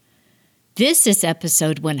This is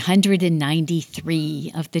episode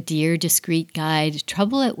 193 of the Dear Discreet Guide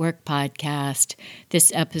Trouble at Work podcast.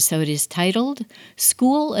 This episode is titled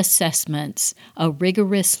School Assessments, a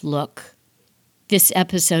Rigorous Look. This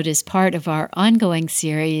episode is part of our ongoing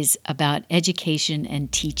series about education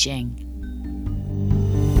and teaching.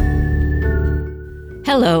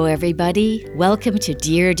 Hello, everybody. Welcome to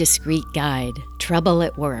Dear Discreet Guide Trouble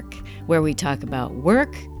at Work, where we talk about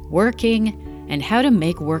work, working, and how to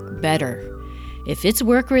make work better. If it's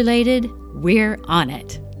work-related, we're on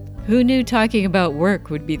it. Who knew talking about work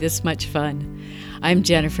would be this much fun? I'm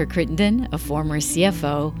Jennifer Crittenden, a former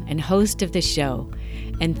CFO and host of the show,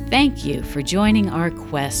 and thank you for joining our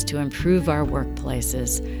quest to improve our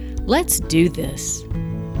workplaces. Let's do this.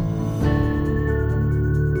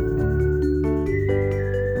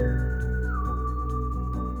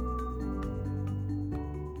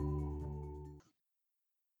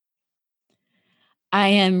 I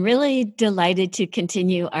am really delighted to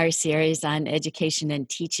continue our series on education and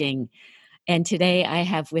teaching. And today I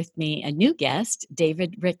have with me a new guest,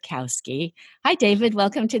 David Rutkowski. Hi, David.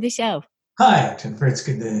 Welcome to the show. Hi, Jennifer. It's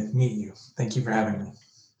good to meet you. Thank you for having me.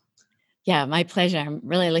 Yeah, my pleasure. I'm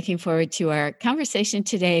really looking forward to our conversation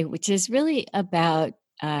today, which is really about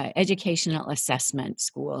educational assessment,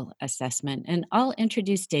 school assessment. And I'll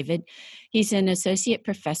introduce David. He's an associate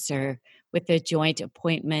professor with a joint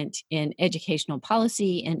appointment in educational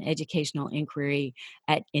policy and educational inquiry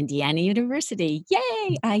at Indiana University.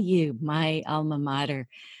 Yay, IU, my alma mater.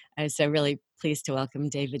 So really pleased to welcome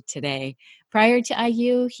David today. Prior to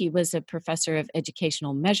IU, he was a professor of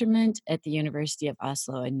educational measurement at the University of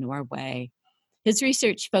Oslo in Norway. His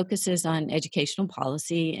research focuses on educational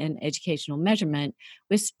policy and educational measurement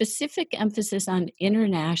with specific emphasis on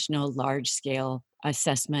international large-scale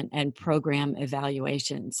assessment and program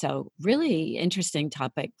evaluation. So really interesting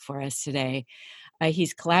topic for us today.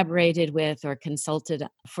 He's collaborated with or consulted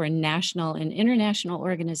for national and international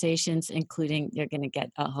organizations, including, you're going to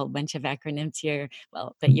get a whole bunch of acronyms here,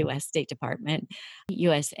 well, the U.S. State Department,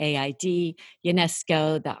 USAID,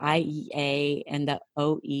 UNESCO, the IEA, and the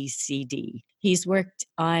OECD. He's worked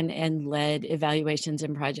on and led evaluations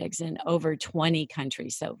and projects in over 20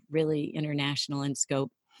 countries, so really international in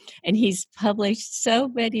scope. And he's published so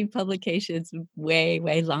many publications, way,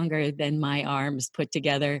 way longer than my arms put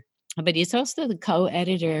together. But he's also the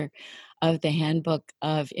co-editor of the Handbook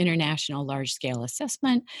of International Large-Scale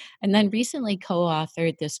Assessment, and then recently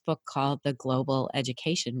co-authored this book called The Global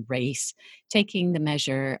Education Race, taking the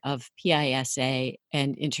measure of PISA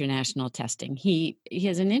and international testing. He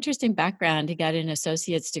has an interesting background. He got an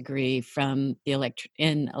associate's degree from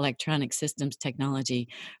in electronic systems technology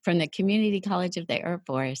from the Community College of the Air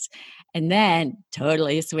Force, and then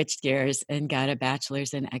totally switched gears and got a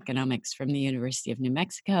bachelor's in economics from the University of New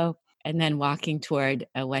Mexico. And then walking toward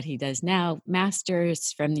what he does now,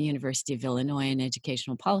 master's from the University of Illinois in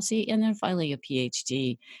educational policy, and then finally a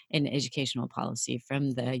PhD in educational policy from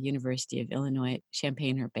the University of Illinois at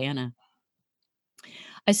Champaign-Urbana.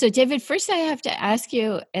 So David, first I have to ask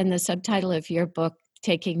you, in the subtitle of your book,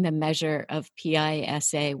 Taking the Measure of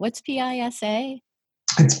PISA, what's PISA?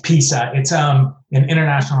 It's PISA. It's an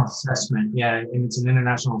international assessment. Yeah, and it's an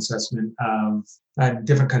international assessment of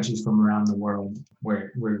different countries from around the world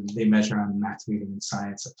where they measure on math, reading, and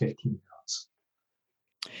science of 15-year-olds.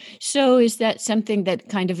 So is that something that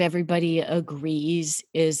kind of everybody agrees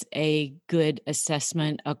is a good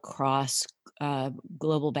assessment across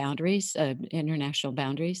global boundaries, international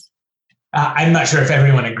boundaries? I'm not sure if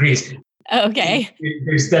everyone agrees. Okay.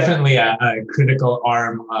 There's definitely a critical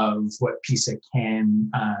arm of what PISA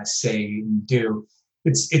can say and do.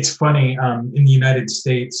 It's funny, in the United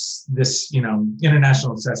States, this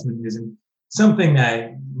international assessment isn't something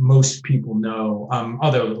that most people know,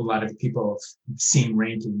 although a lot of people have seen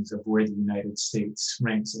rankings of where the United States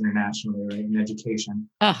ranks internationally, right, in education.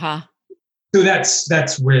 Uh-huh. So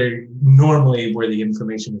that's where the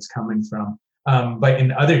information is coming from. But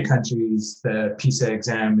in other countries, the PISA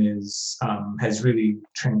exam has really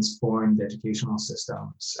transformed educational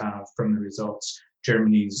systems from the results.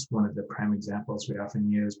 Germany's one of the prime examples we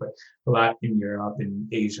often use, but a lot in Europe and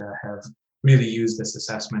Asia have really used this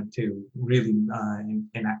assessment to really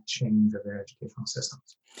enact change of their educational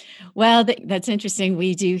systems. Well, that's interesting.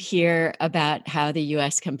 We do hear about how the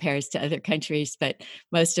U.S. compares to other countries, but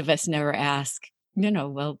most of us never ask,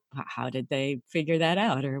 well, how did they figure that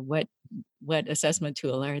out, or what assessment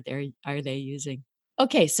tool are they using?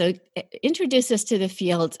 Okay, so introduce us to the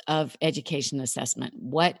field of education assessment.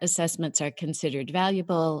 What assessments are considered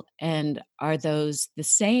valuable, and are those the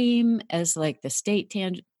same as like the state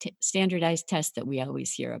standardized tests that we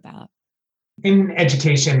always hear about? In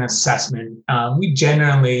education assessment, we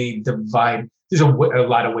generally divide, there's a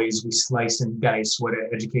lot of ways we slice and dice what an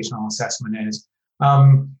educational assessment is.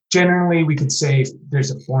 Generally, we could say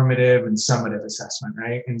there's a formative and summative assessment,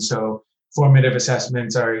 right? And so formative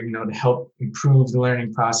assessments are, to help improve the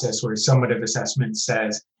learning process, where summative assessment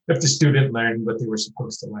says if the student learned what they were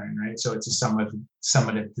supposed to learn, right? So it's a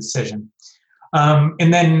summative decision.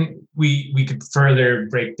 And then we could further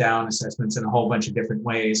break down assessments in a whole bunch of different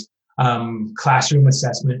ways. Classroom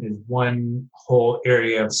assessment is one whole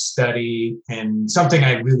area of study and something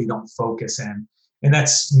I really don't focus in. And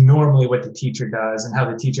that's normally what the teacher does and how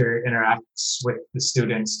the teacher interacts with the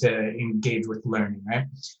students to engage with learning, right?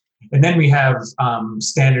 And then we have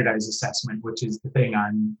standardized assessment, which is the thing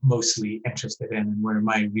I'm mostly interested in and where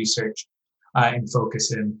my research and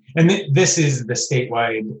focus in. And this is the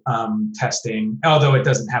statewide testing, although it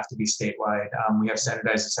doesn't have to be statewide. We have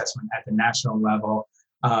standardized assessment at the national level,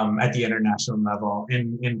 at the international level.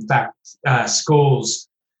 In fact, schools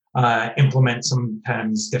implement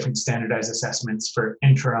sometimes different standardized assessments for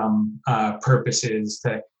interim purposes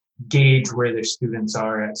to gauge where their students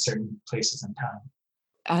are at certain places in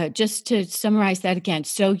time. Just to summarize that again,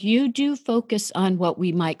 so you do focus on what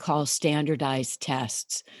we might call standardized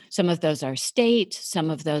tests. Some of those are state,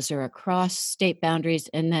 some of those are across state boundaries,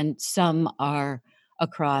 and then some are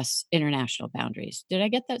across international boundaries. Did I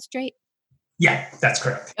get that straight? Yeah, that's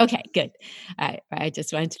correct. Okay, good. I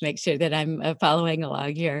just wanted to make sure that I'm following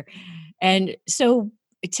along here. And so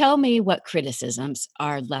tell me what criticisms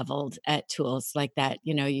are leveled at tools like that.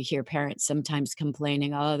 You hear parents sometimes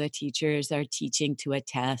complaining, oh, the teachers are teaching to a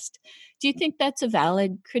test. Do you think that's a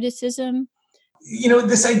valid criticism?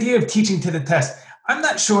 This idea of teaching to the test, I'm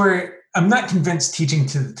not sure, I'm not convinced teaching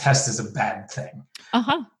to the test is a bad thing. Uh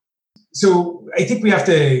huh. So I think we have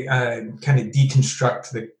to kind of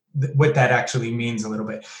deconstruct what that actually means a little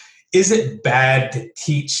bit. Is it bad to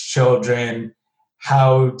teach children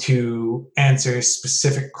how to answer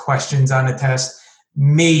specific questions on a test?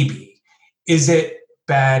 Maybe. Is it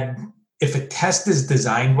bad if a test is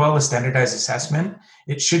designed well, a standardized assessment?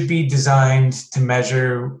 It should be designed to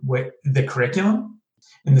measure what the curriculum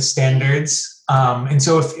and the standards. And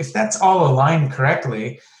so if that's all aligned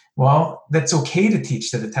correctly, well, that's okay to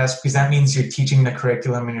teach to the test because that means you're teaching the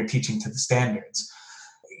curriculum and you're teaching to the standards.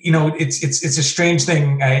 It's a strange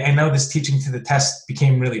thing. I know this teaching to the test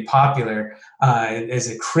became really popular as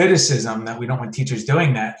a criticism that we don't want teachers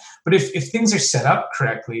doing that. But if things are set up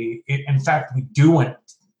correctly, in fact, we do want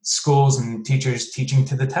schools and teachers teaching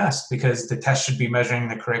to the test because the test should be measuring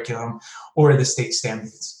the curriculum or the state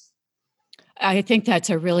standards. I think that's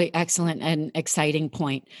a really excellent and exciting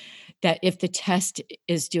point. That if the test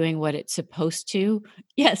is doing what it's supposed to,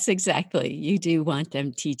 yes, exactly. You do want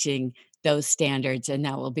them teaching those standards, and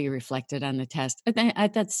that will be reflected on the test.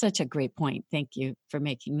 That's such a great point. Thank you for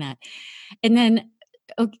making that. And then,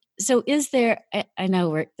 so is there? I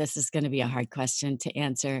know this is going to be a hard question to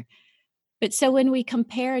answer, but so when we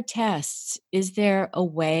compare tests, is there a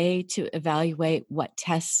way to evaluate what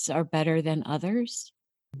tests are better than others?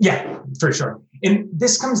 Yeah, for sure. And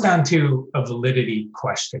this comes down to a validity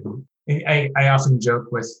question. I often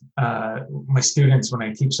joke with my students when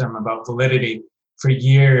I teach them about validity. For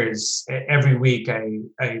years, every week,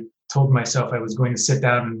 I told myself I was going to sit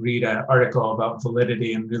down and read an article about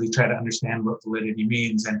validity and really try to understand what validity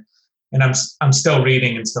means. And I'm still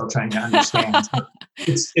reading and still trying to understand.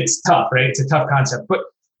 It's tough, right? It's a tough concept. But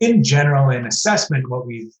in general, in assessment, what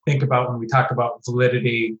we think about when we talk about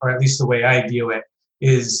validity, or at least the way I view it,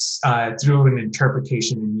 is through an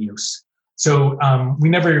interpretation and use. So we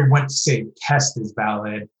never want to say test is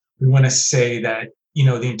valid. We want to say that,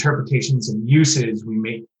 the interpretations and uses we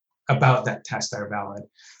make about that test are valid.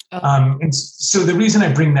 And so the reason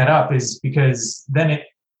I bring that up is because then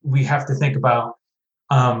we have to think about,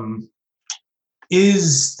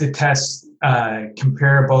 is the test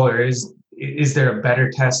comparable, or is there a better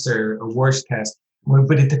test or a worse test?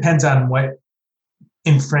 But it depends on what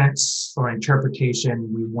inference or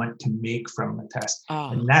interpretation we want to make from the test.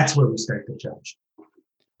 And that's where we start to judge.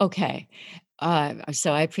 Okay.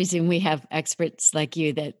 So I presume we have experts like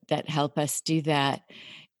you that help us do that.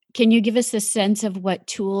 Can you give us a sense of what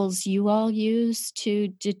tools you all use to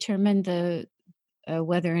determine the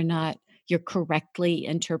whether or not you're correctly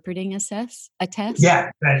interpreting a test?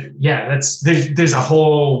 There's a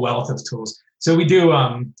whole wealth of tools. So we do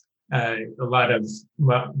a lot of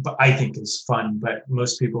what I think is fun, but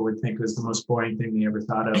most people would think was the most boring thing they ever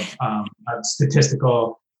thought of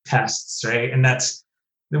statistical tests, right? And that's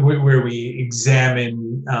where we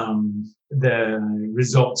examine the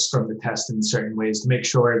results from the test in certain ways to make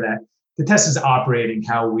sure that the test is operating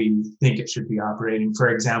how we think it should be operating. For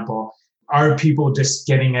example, are people just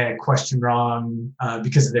getting a question wrong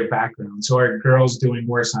because of their background? So are girls doing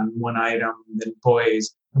worse on one item than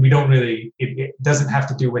boys? And we don't really, it doesn't have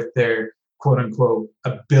to do with their quote unquote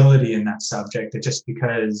ability in that subject. It's just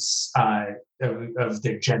because of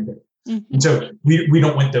their gender. And Mm-hmm. so we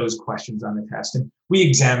don't want those questions on the test. And we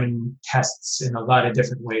examine tests in a lot of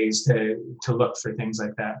different ways to look for things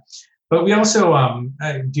like that. But we also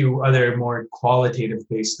do other more qualitative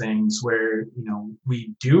based things where,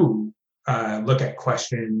 we do look at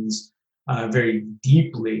questions very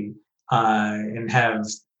deeply and have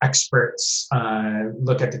experts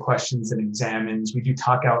look at the questions and examines. We do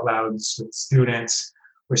talk out louds with students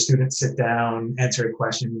where students sit down, answer a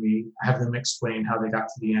question, we have them explain how they got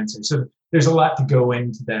to the answer. So there's a lot to go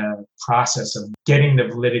into the process of getting the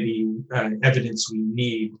validity evidence we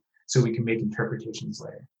need so we can make interpretations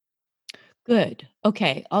later. Good.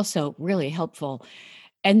 Okay. Also, really helpful.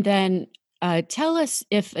 And then tell us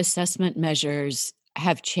if assessment measures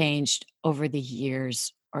have changed over the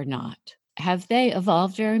years or not. Have they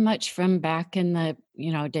evolved very much from back in the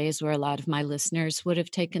days where a lot of my listeners would have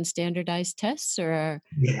taken standardized tests, or are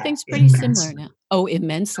Yeah, things pretty similar immensely. now? Oh,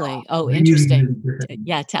 immensely. Oh, Really, interesting. really different.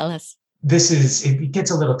 Yeah, tell us. It gets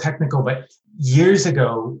a little technical, but years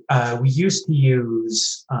ago, we used to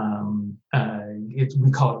use,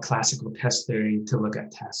 we call it classical test theory to look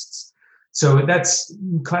at tests. So that's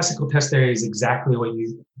classical test theory is exactly what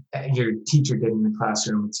your teacher did in the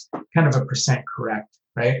classroom. It's kind of a percent correct,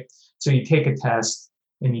 right? So you take a test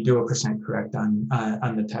and you do a percent correct on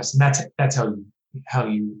the test, and that's how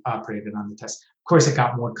you operated on the test. Of course, it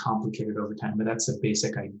got more complicated over time, but that's the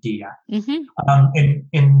basic idea. Hmm.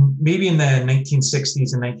 In maybe in the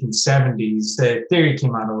 1960s and 1970s, the theory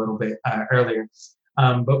came out a little bit earlier,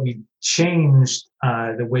 but we changed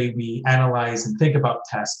the way we analyze and think about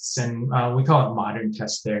tests, and we call it modern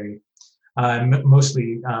test theory.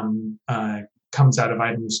 Mostly comes out of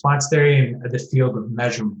item response theory and the field of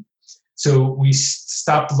measurement. So we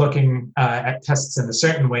stopped looking at tests in a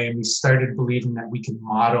certain way, and we started believing that we could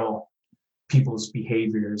model people's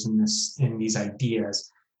behaviors in these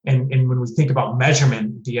ideas. And when we think about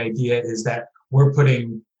measurement, the idea is that we're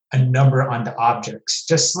putting a number onto objects,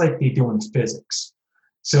 just like they do in physics.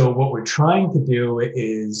 So what we're trying to do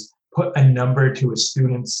is put a number to a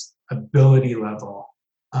student's ability level.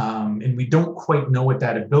 And we don't quite know what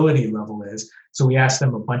that ability level is. So we ask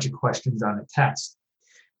them a bunch of questions on a test.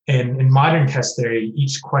 And in modern test theory,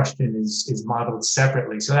 each question is modeled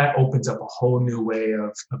separately. So that opens up a whole new way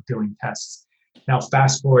of doing tests. Now,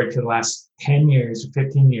 fast forward to the last 10 years,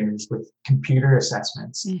 15 years with computer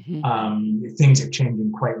assessments, Hmm. things are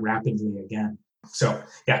changing quite rapidly again. So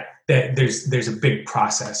yeah, there's a big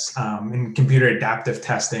process. And computer adaptive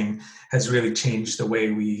testing has really changed the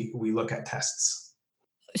way we look at tests.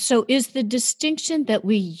 So, is the distinction that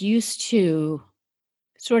we used to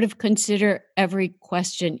sort of consider every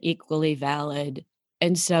question equally valid?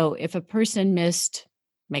 And so, if a person missed,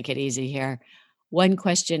 make it easy here, one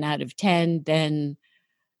question out of 10, then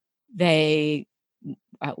they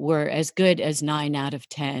were as good as 9 out of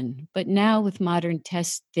 10. But now with modern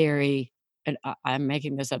test theory, and I'm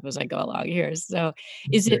making this up as I go along here. So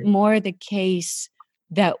is it Right. more the case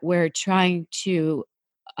that we're trying to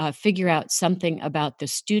figure out something about the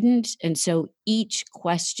student? And so each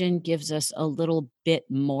question gives us a little bit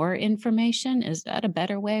more information? Is that a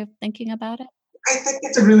better way of thinking about I think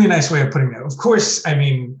it's a really nice way of putting it. Of course, I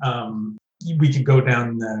mean, we could go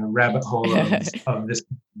down the rabbit hole it? of this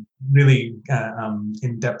really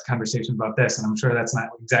in-depth conversation about this, and I'm sure that's not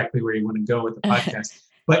exactly where you want to go with the podcast.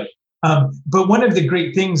 But one of the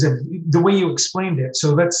great things of the way you explained it.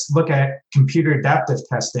 So let's look at computer adaptive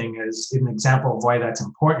testing as an example of why that's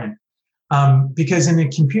important. Because in a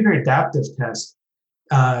computer adaptive test,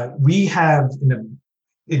 we have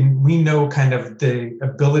we know kind of the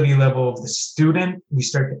ability level of the student. We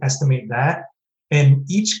start to estimate that, and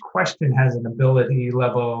each question has an ability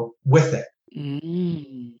level with it.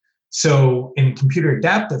 Mm. So in computer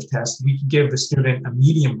adaptive test, we can give the student a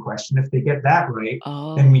medium question. If they get that right,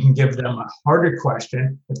 then we Oh. can give them a harder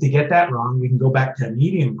question. If they get that wrong, we can go back to a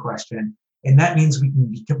medium question. And that means we can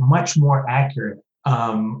become much more accurate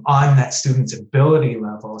on that student's ability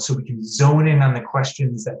level. So we can zone in on the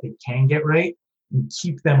questions that they can get right and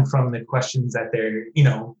keep them from the questions that they're,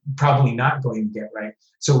 probably not going to get right.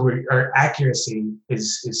 So our accuracy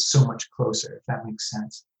is so much closer, if that makes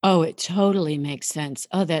sense. Oh, it totally makes sense.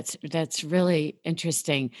 Oh, that's really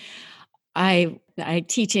interesting. I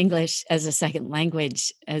teach English as a second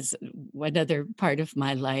language as one other part of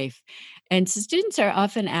my life. And so students are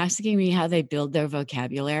often asking me how they build their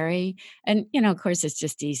vocabulary. And, of course, it's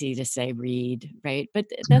just easy to say read, right? But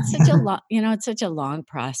that's such a lot, it's such a long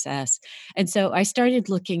process. And so I started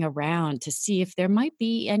looking around to see if there might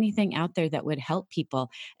be anything out there that would help people.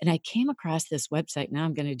 And I came across this website. Now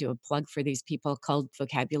I'm going to do a plug for these people called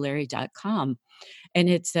vocabulary.com, and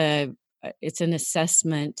it's an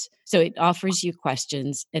assessment. So it offers you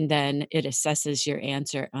questions and then it assesses your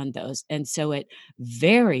answer on those. And so it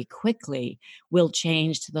very quickly will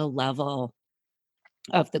change to the level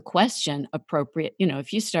of the question appropriate.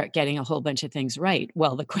 If you start getting a whole bunch of things right,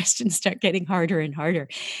 well, the questions start getting harder and harder.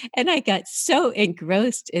 And I got so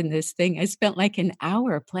engrossed in this thing. I spent like an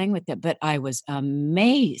hour playing with it, but I was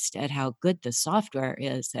amazed at how good the software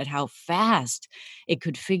is, at how fast it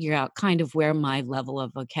could figure out kind of where my level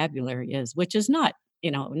of vocabulary is, which is not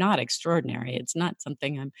extraordinary. It's not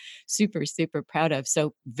something I'm super, super proud of.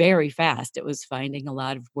 So very fast, it was finding a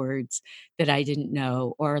lot of words that I didn't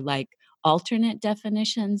know, or like alternate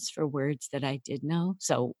definitions for words that I did know.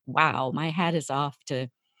 So, wow, my hat is off to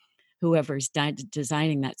whoever's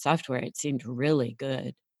designing that software. It seemed really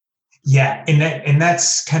good. Yeah, and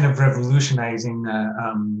that's kind of revolutionizing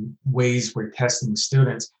ways we're testing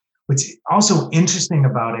students. What's also interesting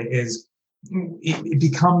about it is it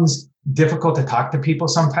becomes difficult to talk to people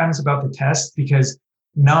sometimes about the test because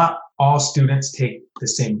not all students take the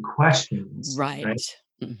same questions, right? Right.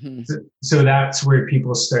 Hmm. So that's where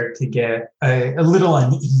people start to get a little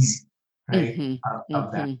uneasy, right, Hmm.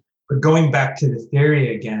 of that. Hmm. But going back to the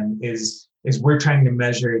theory again is we're trying to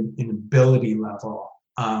measure an ability level.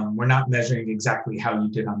 We're not measuring exactly how you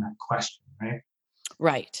did on that question, right?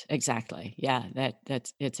 Right, exactly. Yeah,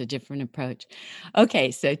 that's it's a different approach. Okay,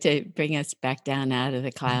 so to bring us back down out of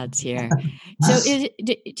the clouds here. So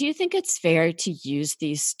do you think it's fair to use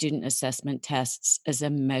these student assessment tests as a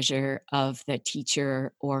measure of the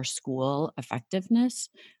teacher or school effectiveness?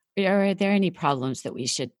 Or are there any problems that we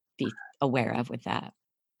should be aware of with that?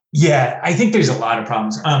 Yeah, I think there's a lot of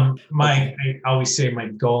problems. Okay. I always say my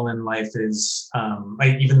goal in life is,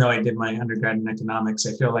 even though I did my undergrad in economics,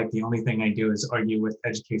 I feel like the only thing I do is argue with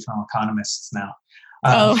educational economists now.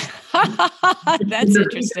 Um, Oh, and that's the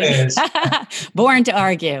reason interesting. is, Born to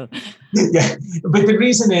argue. yeah, but the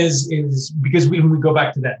reason is because when we go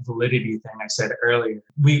back to that validity thing I said earlier,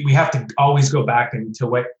 we have to always go back into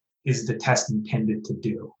what is the test intended to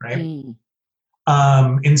do, right? Mm,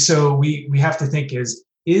 And so we have to think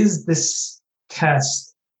is this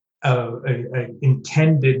test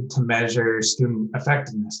intended to measure student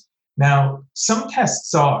effectiveness? Now, some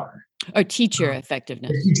tests are. or teacher The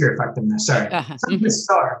effectiveness. teacher effectiveness, sorry. Uh-huh, Some mhm. tests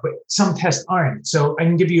are, but some tests aren't. So I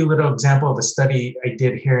can give you a little example of a study I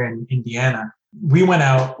did here in Indiana. We went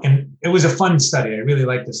out and it was a fun study. I really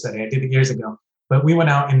liked the study. I did it years ago. But we went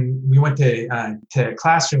out and we went to a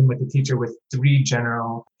classroom with a teacher with 3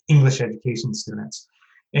 general English education students.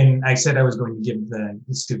 And I said I was going to give the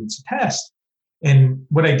students a test. And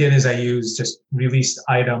what I did is I used just released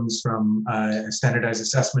items from a standardized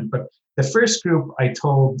assessment. But the first group I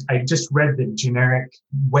just read the generic,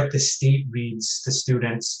 what the state reads to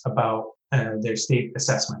students about their state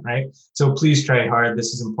assessment, right? So please try hard.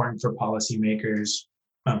 This is important for policymakers,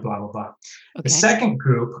 blah, blah, blah. The Okay. second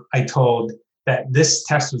group, I told that this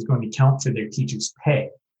test was going to count for their teacher's pay.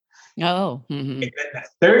 Oh, And mhm. then the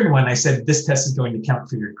third one, I said, this test is going to count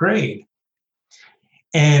for your grade.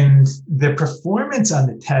 And the performance on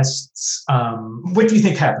the tests, what do you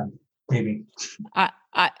think happened? Maybe.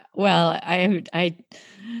 Well,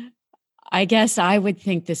 I guess I would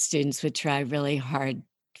think the students would try really hard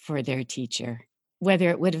for their teacher. Whether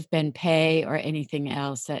it would have been pay or anything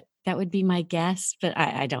else, that would be my guess, but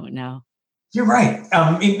I don't know. You're right.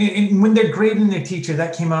 When they're grading their teacher,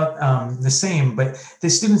 that came out the same. But the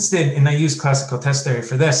students did, and I use classical test theory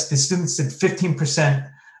for this. The students did 15%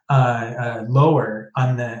 lower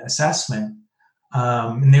on the assessment,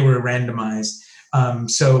 and they were randomized.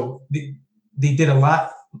 So they did a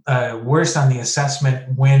lot worse on the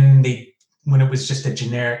assessment when it was just a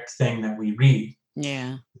generic thing that we read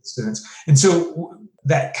Yeah. students. And so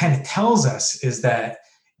that kind of tells us is that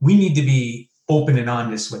we need to be open and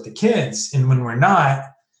honest with the kids. And when we're not,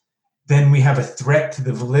 then we have a threat to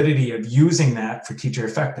the validity of using that for teacher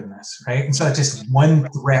effectiveness, right? And so it's just one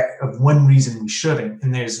threat of one reason we shouldn't.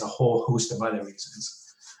 And there's a whole host of other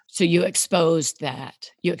reasons. So you exposed that.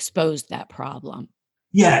 You exposed that problem.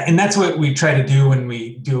 Yeah, and that's what we try to do when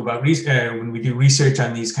we do when we do research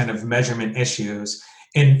on these kind of measurement issues.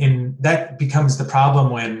 And that becomes the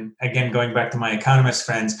problem when, again, going back to my economist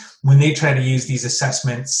friends, when they try to use these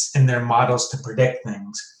assessments in their models to predict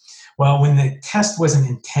things. Well, when the test wasn't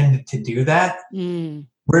intended to do that, Mm,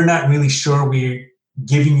 we're not really sure we're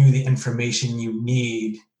giving you the information you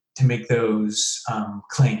need to make those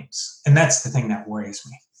claims. And that's the thing that worries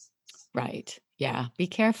me. right. Yeah. Be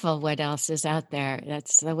careful what else is out there.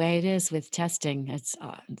 That's the way it is with testing. It's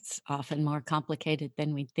often more complicated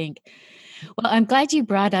than we think. Well, I'm glad you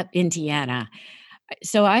brought up Indiana.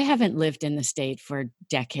 So I haven't lived in the state for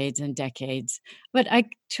decades and decades, but I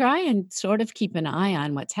try and sort of keep an eye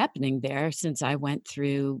on what's happening there since I went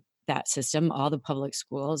through that system, all the public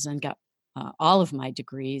schools, and got all of my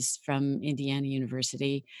degrees from Indiana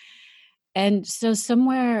University. And so,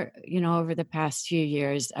 somewhere, over the past few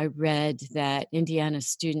years, I read that Indiana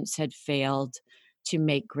students had failed to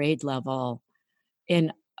make grade level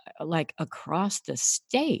in like across the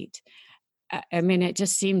state. I mean, it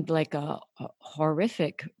just seemed like a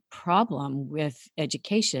horrific problem with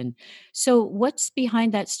education. So, what's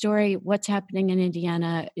behind that story? What's happening in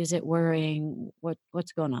Indiana? Is it worrying?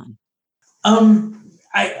 What's going on?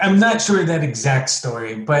 I'm not sure that exact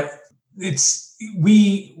story, but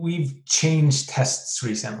we've changed tests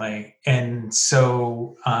recently, and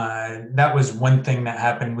so that was one thing that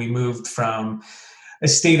happened. We moved from a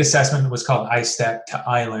state assessment that was called iStep to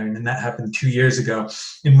iLearn, and that happened 2 years ago.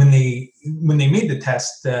 And when they made the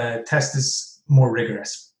test is more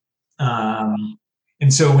rigorous, and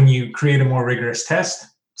so when you create a more rigorous test,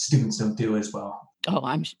 students don't do as well. Oh,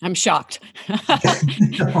 I'm shocked.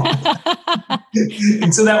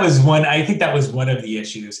 And so that was one. I think that was one of the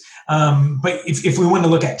issues. But if we want to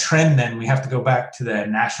look at trend, then we have to go back to the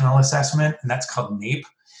national assessment, and that's called NAEP,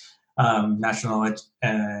 National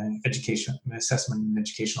Education Assessment and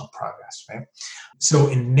Educational Progress, right? So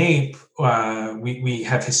in NAEP, we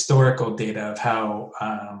have historical data of how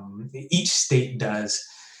each state does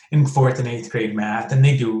in fourth and eighth grade math, and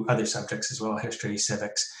they do other subjects as well, history,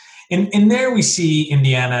 civics. In there, we see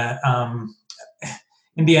Indiana.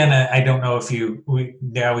 Indiana, I don't know if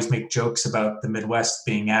they always make jokes about the Midwest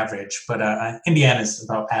being average, but Indiana's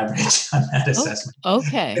about average on that Oh, assessment.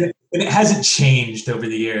 okay. And it hasn't changed over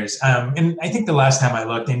the years. And I think the last time I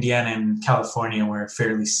looked, Indiana and California were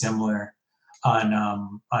fairly similar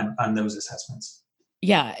on those assessments.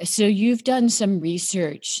 Yeah. So you've done some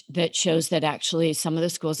research that shows that actually some of the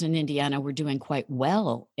schools in Indiana were doing quite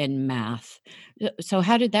well in math. So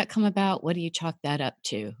how did that come about? What do you chalk that up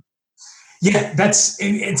to? Yeah,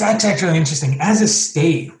 it's actually interesting. As a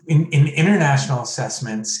state, in international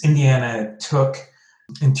assessments, Indiana took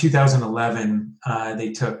in 2011.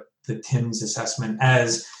 They took the TIMSS assessment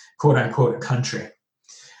as quote unquote a country.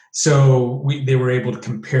 So they were able to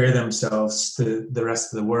compare themselves to the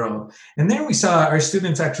rest of the world. And there we saw our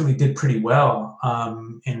students actually did pretty well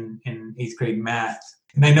in eighth grade math.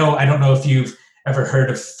 And I don't know if you've ever heard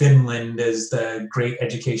of Finland as the great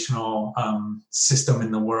educational system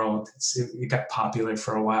in the world. It got popular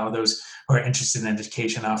for a while. Those who are interested in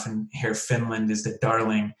education often hear Finland as the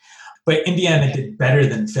darling. But Indiana did better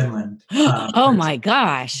than Finland. Oh my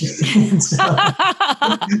gosh. So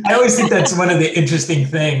I always think that's one of the interesting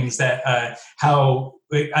things that how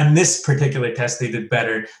on this particular test they did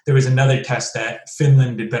better. There was another test that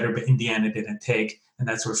Finland did better, but Indiana didn't take, and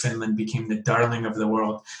that's where Finland became the darling of the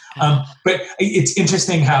world. But it's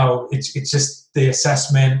interesting how it's just the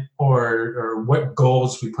assessment or what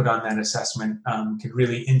goals we put on that assessment could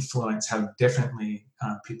really influence how differently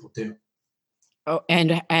people do. Oh,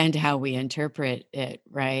 and how we interpret it,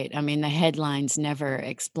 right? I mean, the headlines never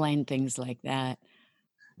explain things like that.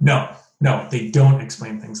 No, no, they don't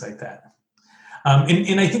explain things like that.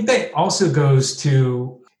 And I think that also goes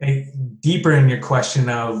to deeper in your question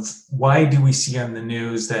of why do we see on the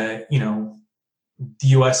news that, the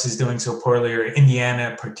US is doing so poorly, or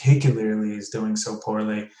Indiana particularly is doing so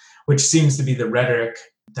poorly, which seems to be the rhetoric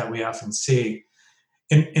that we often see.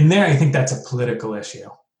 In there, I think that's a political issue.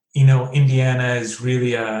 Indiana is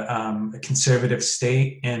really a conservative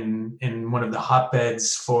state and one of the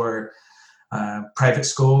hotbeds for private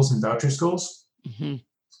schools and voucher schools. Hmm.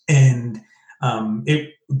 And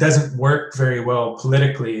it doesn't work very well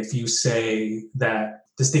politically if you say that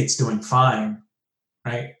the state's doing fine,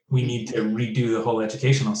 right? We need to redo the whole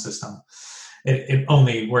educational system. It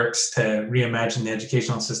only works to reimagine the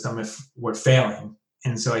educational system if we're failing.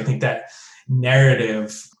 And so I think that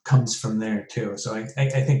narrative comes from there too. So I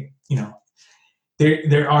think,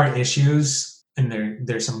 there are issues, and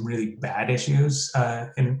there's some really bad issues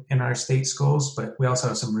in our state schools, but we also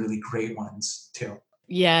have some really great ones too.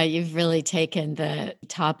 Yeah, you've really taken the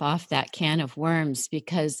top off that can of worms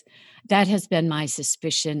because that has been my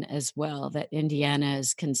suspicion as well, that Indiana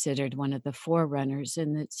is considered one of the forerunners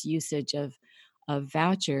in its usage of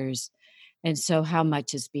vouchers. And so how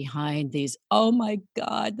much is behind these, "Oh my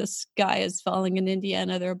god, the sky is falling in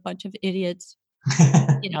Indiana, they're a bunch of idiots."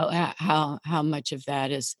 How much of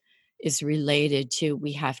that is related to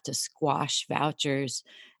we have to squash vouchers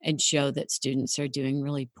and show that students are doing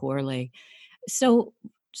really poorly. So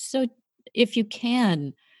so if you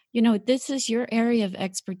can, this is your area of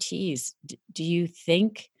expertise. Do you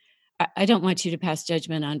think I don't want you to pass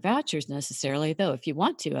judgment on vouchers necessarily, though if you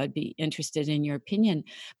want to, I'd be interested in your opinion.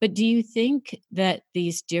 But do you think that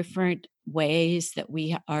these different ways that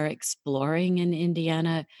we are exploring in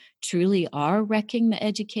Indiana truly are wrecking the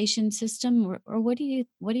education system, or what do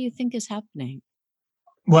you think is happening?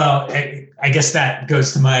 Well, I guess that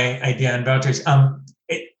goes to my idea on vouchers. I'm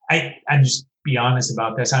just be honest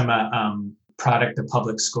about this. I'm a product of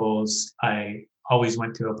public schools. I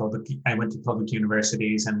went to public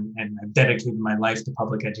universities, and I've dedicated my life to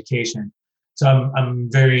public education. So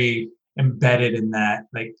I'm very embedded in that,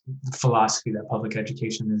 like, the philosophy that public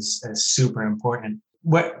education is super important.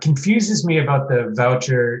 What confuses me about the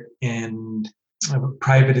voucher and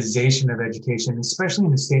privatization of education, especially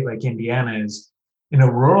in a state like Indiana, is in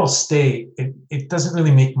a rural state, it doesn't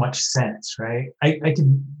really make much sense, right?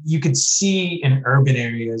 You could see in urban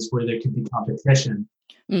areas where there could be competition.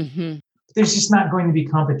 Mhm. There's just not going to be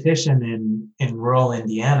competition in rural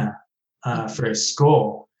Indiana for a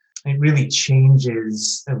school. It really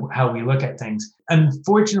changes how we look at things.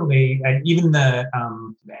 Unfortunately, even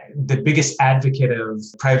the biggest advocate of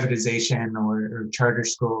privatization or charter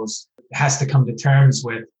schools has to come to terms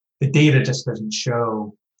with the data just doesn't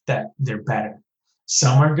show that they're better.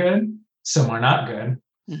 Some are good, some are not good.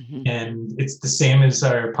 Mhm. And it's the same as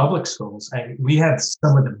our public schools. We have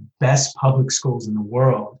some of the best public schools in the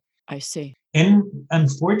world. I see. And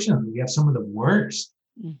unfortunately, we have some of the worst.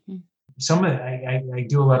 Mhm. I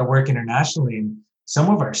do a lot of work internationally, and some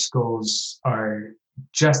of our schools are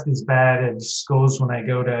just as bad as schools when I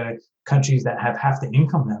go to countries that have half the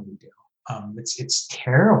income that we do. It's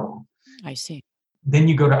terrible. I see. Then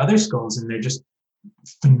you go to other schools, and they're just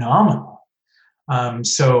phenomenal.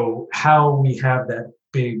 So how we have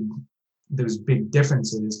those big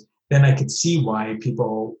differences, then I could see why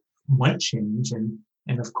people want change, and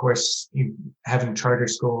of course, having charter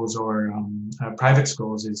schools or private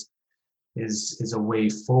schools is a way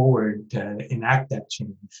forward to enact that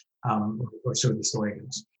change, or so the story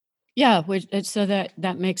goes. Yeah, so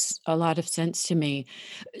that makes a lot of sense to me.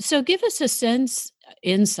 So give us a sense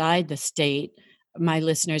inside the state. My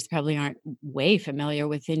listeners probably aren't way familiar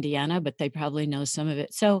with Indiana, but they probably know some of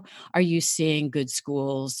it. So are you seeing good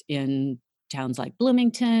schools in towns like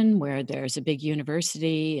Bloomington, where there's a big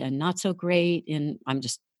university, and not so great in, I'm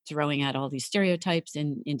just throwing out all these stereotypes,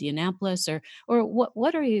 in Indianapolis, or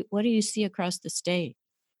what do you see across the state?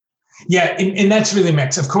 Yeah, and that's really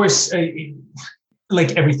mixed. Of course,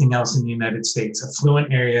 like everything else in the United States,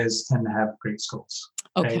 affluent areas tend to have great schools,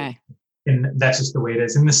 right? Okay. And that's just the way it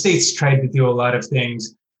is. And the states tried to do a lot of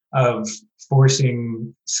things of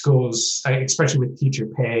forcing schools, especially with teacher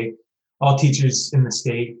pay. All teachers in the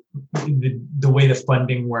state, the way the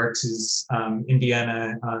funding works is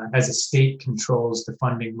Indiana, as a state, controls the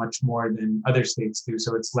funding much more than other states do,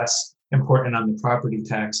 so it's less important on the property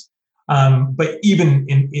tax. But even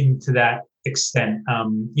into that extent,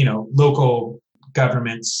 local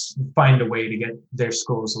governments find a way to get their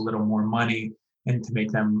schools a little more money and to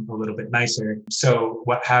make them a little bit nicer. So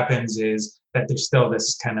what happens is that there's still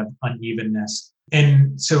this kind of unevenness.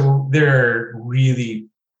 And so there are really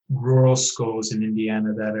rural schools in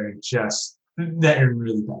Indiana that are in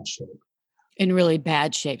really bad shape. In really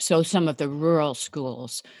bad shape. So some of the rural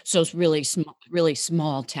schools, so it's really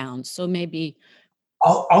small towns. So maybe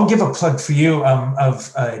I'll give a plug for you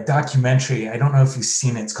of a documentary. I don't know if you've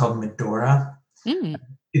seen it. It's called Medora. mm.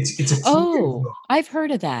 It's a few years Oh, old. I've heard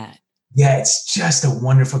of that. Yeah, it's just a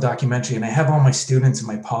wonderful documentary, and I have all my students in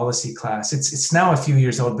my policy class. It's now a few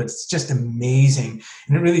years old, but it's just amazing,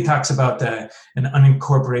 and it really talks about an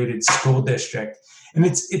unincorporated school district. And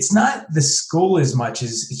it's not the school as much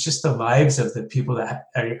as it's just the lives of the people that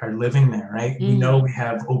are living there, right? We know Mm, we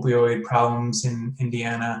have opioid problems in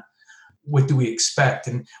Indiana. What do we expect?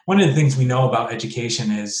 And one of the things we know about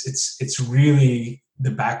education is it's really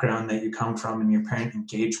the background that you come from and your parent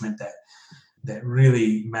engagement that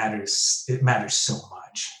really matters. It matters so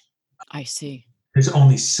much. I see. There's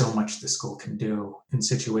only so much the school can do in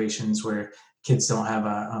situations where kids don't have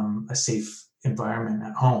a safe environment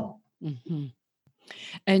at home. Mhm.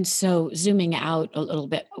 And so zooming out a little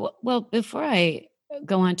bit, well, before I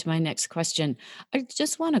go on to my next question, I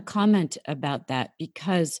just want to comment about that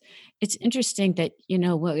because it's interesting that,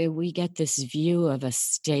 we get this view of a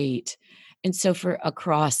state. And so for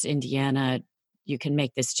across Indiana, you can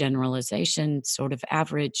make this generalization sort of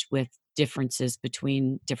average with differences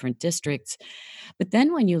between different districts. But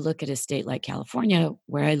then when you look at a state like California,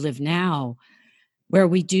 where I live now, where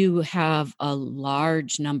we do have a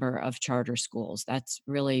large number of charter schools, that's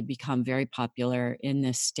really become very popular in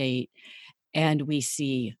this state. And we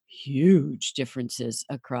see huge differences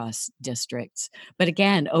across districts. But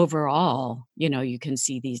again, overall, you can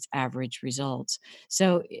see these average results.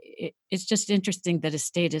 So it's just interesting that a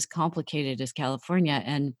state as complicated as California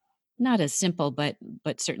and not as simple, but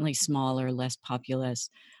certainly smaller, less populous,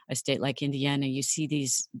 a state like Indiana, you see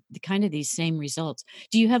these same results.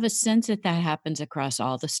 Do you have a sense that that happens across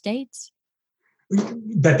all the states?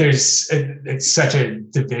 That it's such a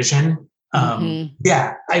division. Hmm.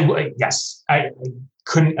 Yeah, yes, I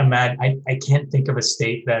couldn't imagine. I can't think of a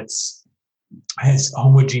state that's has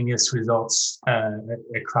homogeneous results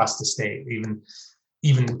across the state.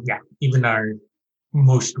 Even our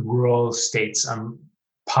most rural states, I'm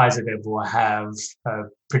positive will have a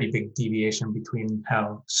pretty big deviation between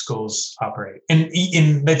how schools operate.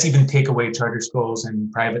 And let's even take away charter schools and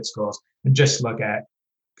private schools and just look at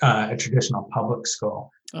a traditional public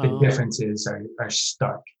school. The Oh, differences are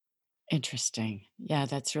stark. interesting. Yeah,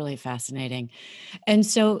 that's really fascinating. And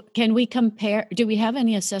so, can we compare? Do we have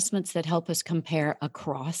any assessments that help us compare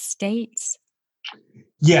across states?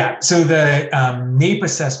 Yeah, so the NAEP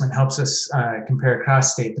assessment helps us compare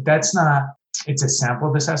across state, but that's not, it's a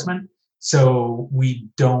sampled assessment. So we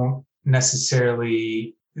don't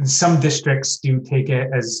necessarily, some districts do take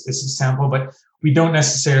it as a sample, but we don't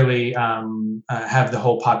necessarily have the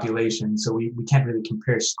whole population. So we can't really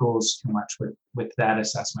compare schools too much with that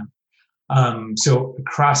assessment. So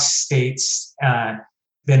across states,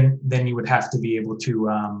 then you would have to be able to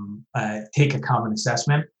take a common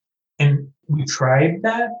assessment. And we tried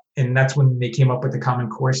that, and that's when they came up with the Common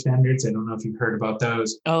Core standards. I don't know if you've heard about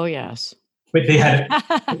those, Oh, yes. but they had,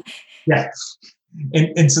 yeah,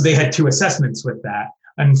 and so they had two assessments with that.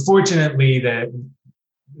 Unfortunately, the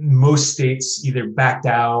most states either backed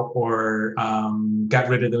out or got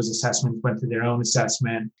rid of those assessments, went to their own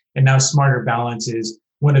assessment, and now Smarter Balance is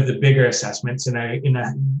one of the bigger assessments, and a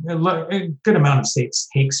good amount of states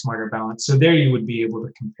take Smarter Balance. So there you would be able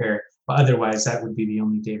to compare, but otherwise that would be the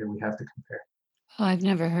only data we have to compare. Oh, I've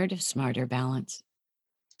never heard of Smarter Balance.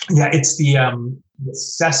 Yeah, it's the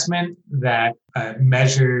assessment that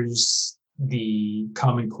measures the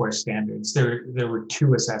Common Core standards. There were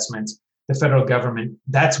two assessments. The federal government,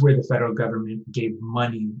 that's where the federal government gave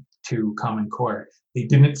money to Common Core. They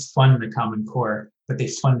didn't fund the Common Core, but they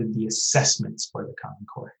funded the assessments for the Common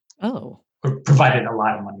Core, Oh, or provided a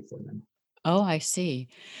lot of money for them. oh, I see.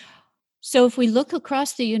 So, if we look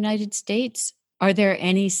across the United States, are there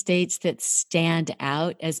any states that stand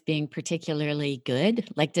out as being particularly good?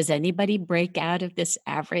 Like, does anybody break out of this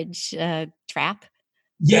average trap?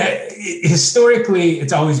 Yeah, historically,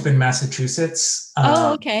 it's always been Massachusetts.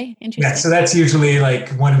 Oh, okay. Yeah, Interesting. so that's usually like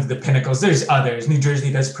one of the pinnacles. There's others. New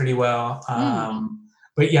Jersey does pretty well. Mm.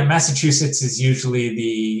 But yeah, Massachusetts is usually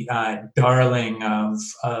the darling of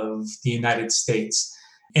the United States.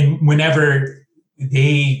 And whenever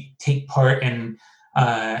they take part in,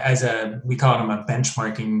 we call them a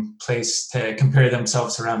benchmarking place to compare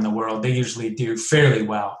themselves around the world, they usually do fairly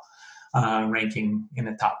well, ranking in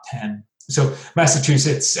the top 10. So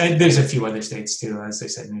Massachusetts, and there's a few other states too, as I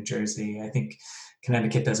said, New Jersey. I think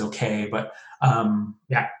Connecticut does okay, but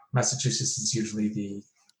yeah, Massachusetts is usually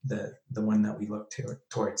the one that we look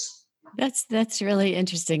towards. That's really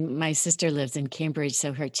interesting. My sister lives in Cambridge,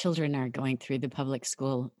 so her children are going through the public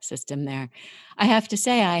school system there. I have to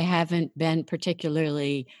say, I haven't been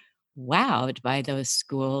particularly wowed by those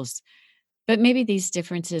schools, but maybe these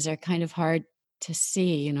differences are kind of hard to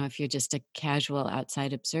see, if you're just a casual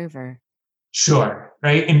outside observer. Sure,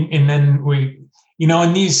 right, and then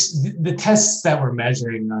and the tests that we're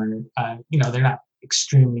measuring are, they're not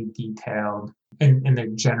extremely detailed in their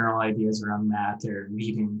general ideas around math or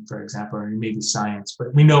reading, for example, or maybe science,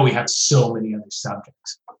 but we know we have so many other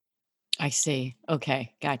subjects. I see.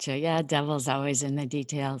 Okay, gotcha. Yeah, devil's always in the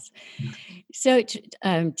details. So,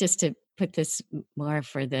 just to put this more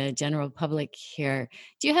for the general public here,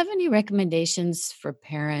 do you have any recommendations for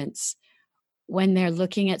parents when they're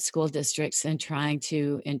looking at school districts and trying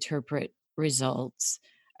to interpret results?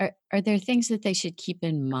 Are there things that they should keep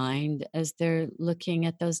in mind as they're looking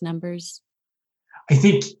at those numbers? I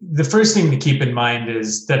think the first thing to keep in mind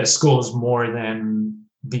is that a school is more than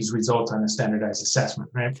these results on a standardized assessment,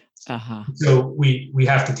 right? Uh-huh. So we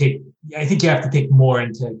have to take, I think you have to take more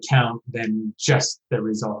into account than just the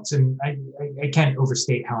results. And I can't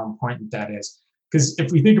overstate how important that is. Because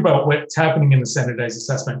if we think about what's happening in the standardized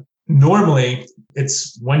assessment, normally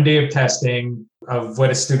it's one day of testing, of what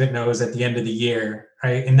a student knows at the end of the year,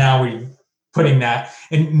 right? And now we're putting that,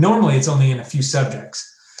 and normally it's only in a few subjects.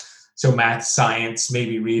 So math, science,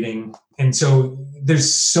 maybe reading. And so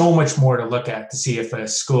there's so much more to look at to see if a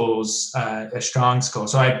school's a strong school.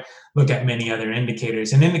 So I look at many other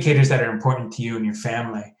indicators and indicators that are important to you and your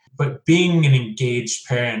family. But being an engaged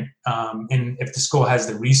parent, and if the school has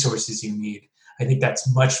the resources you need, I think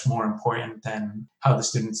that's much more important than how the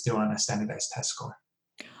students do on a standardized test score.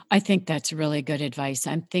 I think that's really good advice.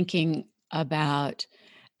 I'm thinking about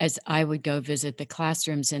as I would go visit the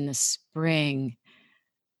classrooms in the spring,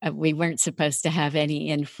 we weren't supposed to have any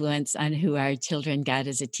influence on who our children got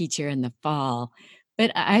as a teacher in the fall,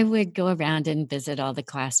 but I would go around and visit all the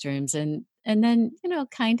classrooms and then,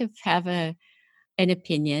 kind of have an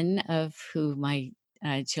opinion of who my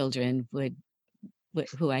children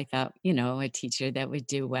who I thought, a teacher that would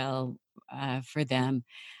do well for them.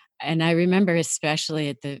 And I remember especially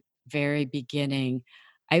at the very beginning,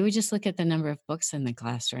 I would just look at the number of books in the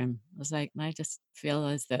classroom. I was like, I just feel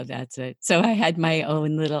as though that's it. So I had my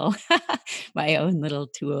own little my own little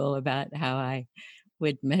tool about how I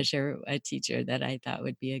would measure a teacher that I thought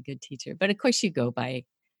would be a good teacher. But of course you go by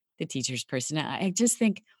the teacher's person. I just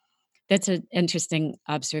think that's an interesting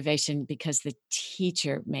observation because the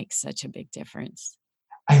teacher makes such a big difference.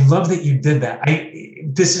 I love that you did that.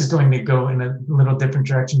 This is going to go in a little different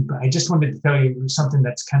direction, but I just wanted to tell you something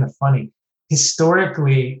that's kind of funny.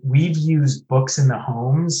 Historically, we've used books in the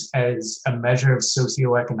homes as a measure of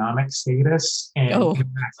socioeconomic status and Oh,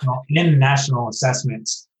 national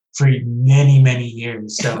assessments for many, many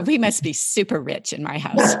years. So we must be super rich in my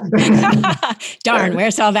house. Darn,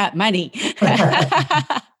 where's all that money?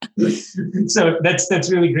 so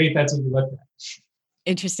that's really great. That's what you looked at.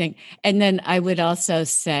 Interesting. And then I would also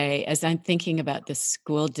say, as I'm thinking about the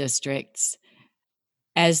school districts,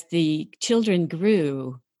 as the children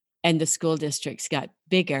grew and the school districts got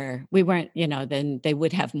bigger, we weren't, then they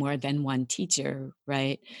would have more than one teacher,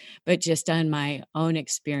 right? But just on my own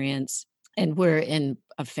experience, and we're in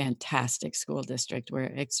a fantastic school district. We're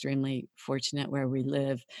extremely fortunate where we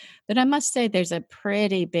live. But I must say, there's a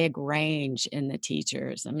pretty big range in the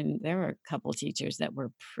teachers. I mean, there were a couple teachers that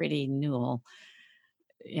were pretty newel,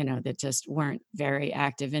 that just weren't very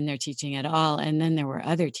active in their teaching at all. And then there were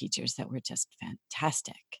other teachers that were just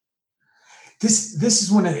fantastic. This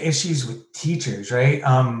is one of the issues with teachers, right?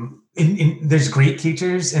 There's great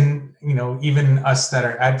teachers, and even us that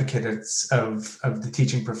are advocates of the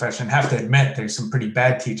teaching profession have to admit there's some pretty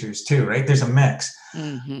bad teachers too, right? There's a mix.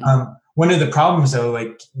 Hmm. One of the problems, though,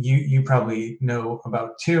 like you probably know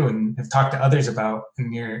about too, and have talked to others about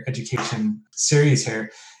in your education series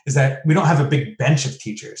here, is that we don't have a big bench of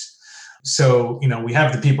teachers. So we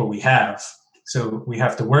have the people we have. So we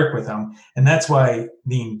have to work with them. And that's why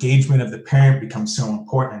the engagement of the parent becomes so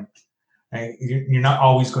important. Right? You're not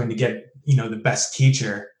always going to get, the best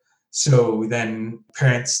teacher. So then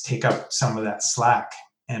parents take up some of that slack.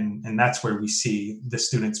 And that's where we see the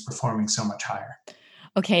students performing so much higher.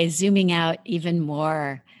 Okay, zooming out even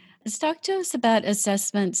more, let's talk to us about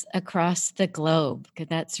assessments across the globe, because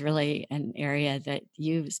that's really an area that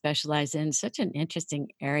you specialize in, such an interesting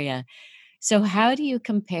area. So, how do you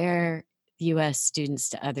compare US students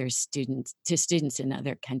to students in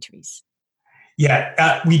other countries?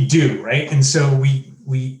 Yeah, we do, right? And so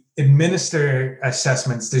we administer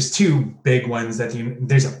assessments. There's two big ones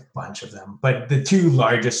there's a bunch of them, but the two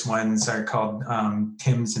largest ones are called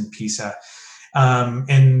TIMSS and PISA.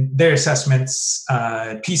 And their assessments,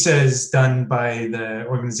 PISA is done by the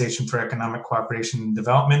Organization for Economic Cooperation and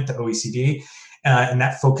Development, the OECD, and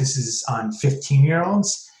that focuses on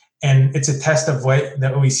 15-year-olds. And it's a test of what the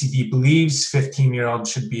OECD believes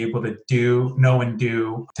 15-year-olds should be able to know and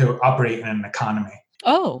do to operate in an economy.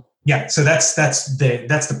 Oh, Yeah, so that's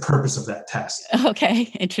the purpose of that test. okay,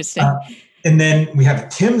 interesting. And then we have a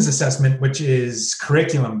TIMSS assessment, which is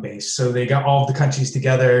curriculum based. So they got all of the countries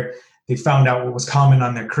together. They found out what was common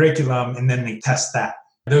on their curriculum, and then they test that.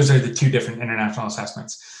 Those are the two different international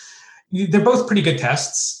assessments. They're both pretty good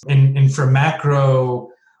tests. And for macro,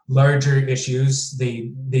 larger issues,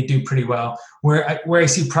 they do pretty well. Where I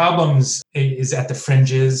see problems is at the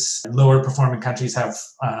fringes. Lower performing countries have,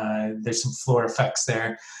 there's some floor effects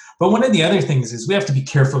there. But one of the other things is we have to be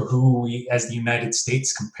careful who we, as the United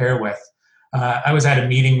States, compare with. I was at a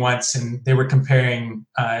meeting once, and they were comparing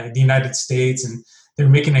the United States, and they were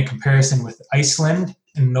making a comparison with Iceland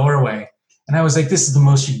and Norway. And I was like, this is the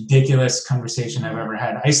most ridiculous conversation I've ever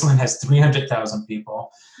had. Iceland has 300,000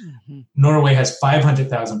 people. Mm-hmm. Norway has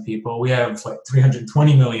 500,000 people. We have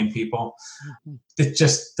 320 million people. Mm-hmm. It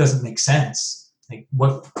just doesn't make sense. Like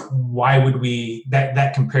what? Why would we?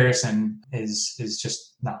 That comparison is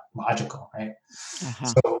just not logical, right? Uh-huh.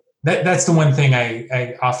 So that's the one thing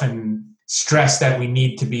I often stress, that we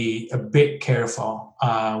need to be a bit careful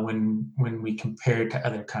when we compare to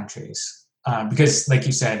other countries, because, like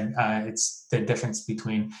you said, it's the difference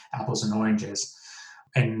between apples and oranges,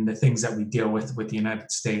 and the things that we deal with the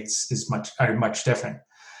United States are much different.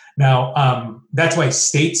 Now, that's why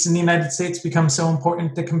states in the United States become so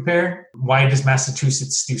important to compare. Why does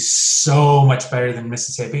Massachusetts do so much better than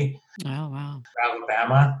Mississippi, Oh, wow.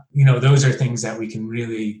 Alabama? Those are things that we can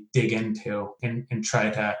really dig into and try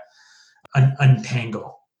to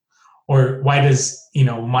untangle. Or why does,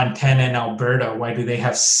 Montana and Alberta, why do they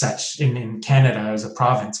have such, in Canada as a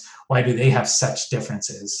province, why do they have such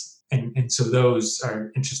differences? And so those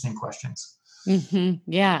are interesting questions.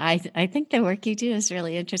 Yeah, I think the work you do is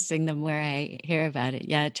really interesting the more I hear about it.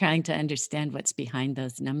 Yeah, trying to understand what's behind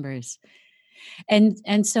those numbers.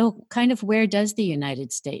 And so kind of where does the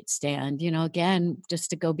United States stand? Again, just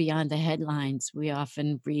to go beyond the headlines, we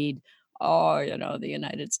often read, "Oh, the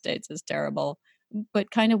United States is terrible."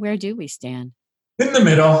 But kind of where do we stand? In the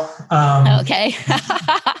middle, Okay.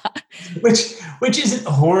 which isn't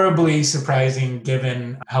horribly surprising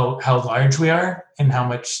given how large we are and how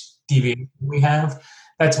much deviation we have.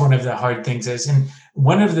 That's one of the hard things is, and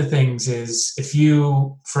one of the things is, if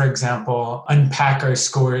you, for example, unpack our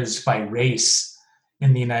scores by race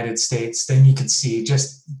in the United States, then you could see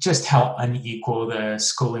just how unequal the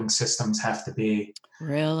schooling systems have to be.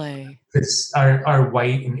 Really? Because our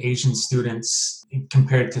white and Asian students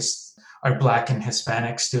compared to our Black and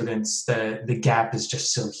Hispanic students, the gap is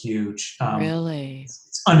just so huge. Really?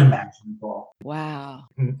 It's unimaginable. Wow.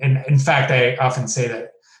 And in fact, I often say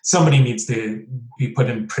that somebody needs to be put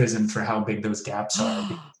in prison for how big those gaps are.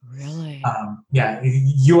 Really? Yeah,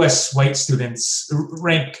 U.S. white students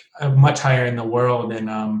rank much higher in the world, and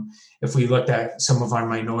if we looked at some of our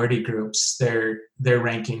minority groups, they're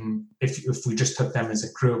ranking. If we just took them as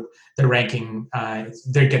a group, they're ranking.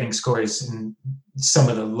 They're getting scores in some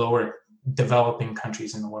of the lower developing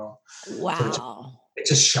countries in the world. So Wow. it's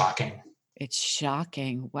just shocking. It's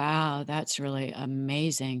shocking. Wow, that's really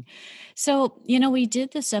amazing. So, we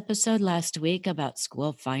did this episode last week about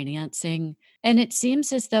school financing, and it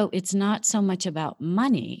seems as though it's not so much about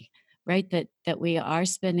money, right? That we are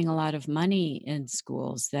spending a lot of money in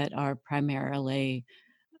schools that are primarily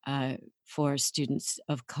uh, for students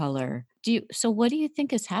of color. So what do you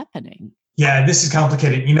think is happening? Yeah, this is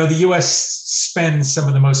complicated. The U.S. spends some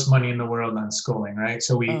of the most money in the world on schooling, right?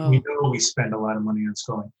 So we Oh, know we spend a lot of money on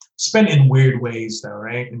schooling. Spend in weird ways, though,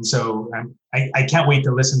 right? And so I can't wait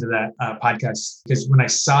to listen to that podcast, because when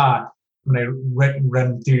I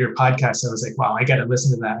read through your podcast, I was like, wow, I got to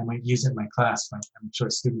listen to that. I might use it in my class. I'm sure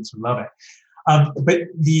students would love it. But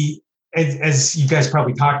as you guys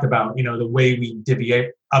probably talked about, the way we divvy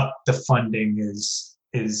up the funding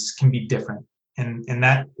is can be different, and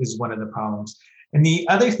that is one of the problems. And the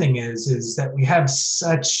other thing is that we have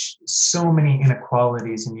so many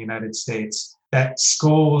inequalities in the United States, that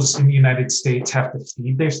schools in the United States have to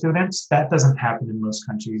feed their students. That doesn't happen in most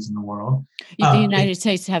countries in the world. the They United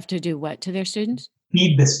States have to do what to their students?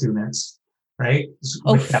 feed the students, right?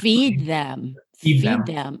 Oh, With that feed money, them. feed Feed them.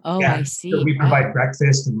 them. Oh, Yeah, I so see. we provide Wow.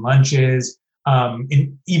 breakfast and lunches.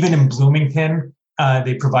 Even in Bloomington,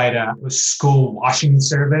 they provide a school washing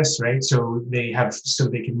service, right? So they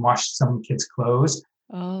can wash some kids' clothes,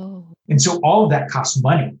 Oh, and so all of that costs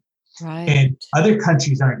money. right. And other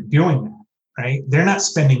countries aren't doing that, right? They're not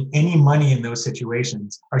spending any money in those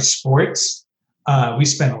situations. Our sports, we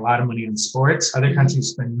spend a lot of money on sports. Other Mhm. countries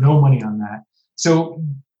spend no money on that. So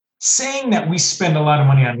saying that we spend a lot of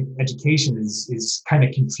money on education is kind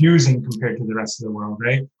of confusing compared to the rest of the world,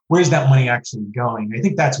 right? Where's that money actually going? I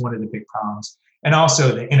think that's one of the big problems. And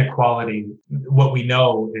also the inequality. What we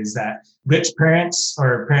know is that rich parents,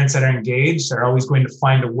 or parents that are engaged, are always going to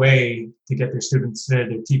find a way to get their students, their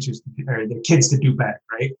teachers, or their kids to do better,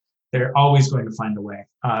 right? They're always going to find a way.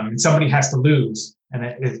 And somebody has to lose. And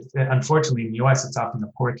unfortunately, in the US, it's often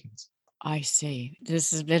the poor kids. I see.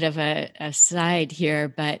 This is a bit of a side here,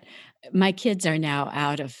 but my kids are now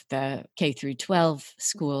out of the K through 12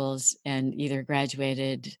 schools and either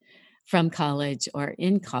graduated from college or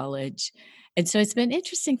in college. And so it's been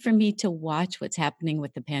interesting for me to watch what's happening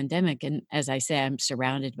with the pandemic. And as I say, I'm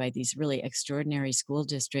surrounded by these really extraordinary school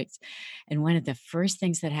districts. And one of the first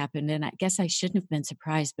things that happened, and I guess I shouldn't have been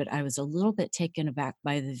surprised, but I was a little bit taken aback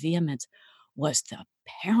by the vehemence, was the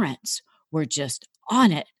parents were just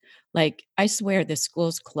on it, Like, I swear the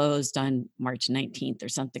schools closed on March 19th or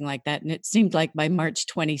something like that, and it seemed like by March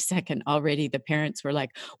 22nd already the parents were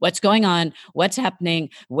like, "What's going on? What's happening?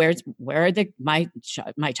 Where are the my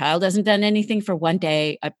child hasn't done anything for 1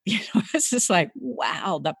 day." It's just like,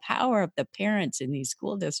 wow, the power of the parents in these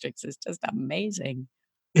school districts is just amazing.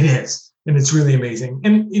 It is, and it's really amazing.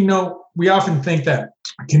 And we often think that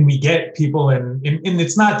can we get people and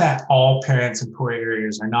it's not that all parents in poor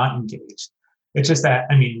areas are not engaged. It's just that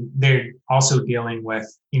they're also dealing with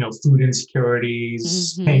food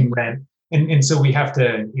insecurities, paying Mhm. rent, and so we have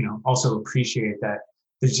to also appreciate that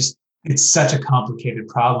it's such a complicated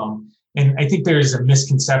problem. And I think there's a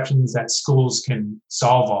misconceptions that schools can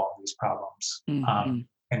solve all of these problems, Mhm.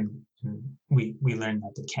 and we learn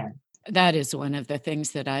that they can. That is one of the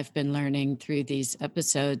things that I've been learning through these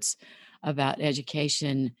episodes about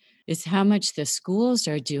education is how much the schools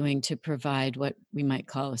are doing to provide what we might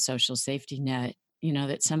call a social safety net.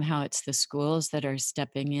 That somehow it's the schools that are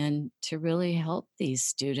stepping in to really help these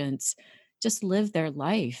students just live their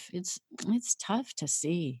life. It's tough to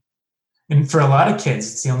see. And for a lot of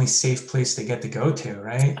kids, it's the only safe place they get to go to,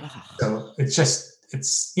 right? Ugh, So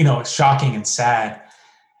it's shocking and sad.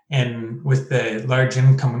 And with the large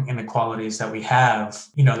income inequalities that we have,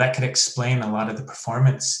 that could explain a lot of the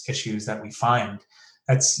performance issues that we find.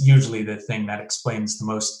 That's usually the thing that explains the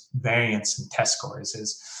most variance in test scores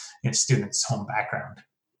is students' home background.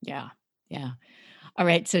 yeah, yeah. All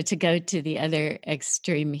right, so to go to the other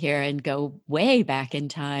extreme here and go way back in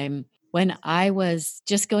time, when I was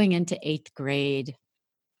just going into 8th grade,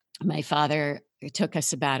 my father took a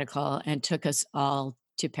sabbatical and took us all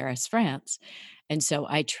to Paris, France. And so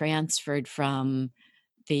I transferred from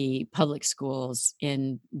the public schools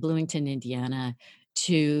in Bloomington, Indiana,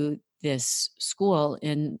 to this school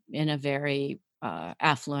in a very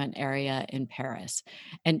affluent area in Paris.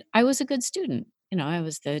 And I was a good student. I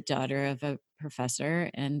was the daughter of a professor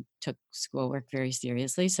and took schoolwork very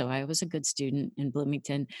seriously. So I was a good student in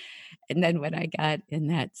Bloomington. And then when I got in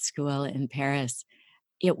that school in Paris,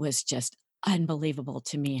 it was just unbelievable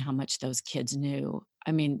to me how much those kids knew.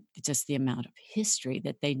 I mean, just the amount of history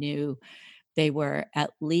that they knew. They were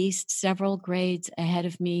at least several grades ahead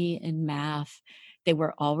of me in math. They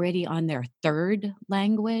were already on their 3rd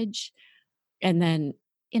language, and then,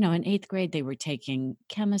 in 8th grade, they were taking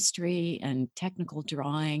chemistry and technical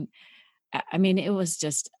drawing. I mean, it was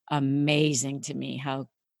just amazing to me how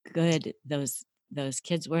good those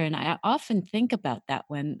kids were, and I often think about that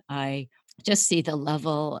when I just see the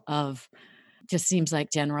level of just seems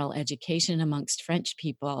like general education amongst French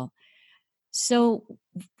people. So,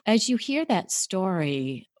 as you hear that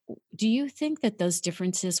story, do you think that those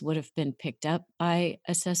differences would have been picked up by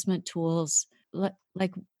assessment tools?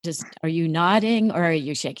 Like, just are you nodding or are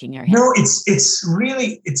you shaking your head? No, it's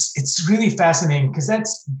really fascinating because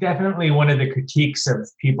that's definitely one of the critiques of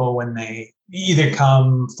people when they either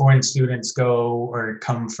come foreign students go or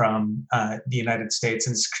come from the United States,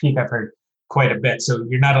 and it's a critique I've heard quite a bit. So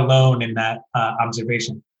you're not alone in that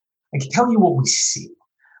observation. I can tell you what we see.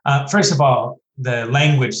 First of all, the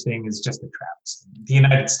language thing is just a travesty. The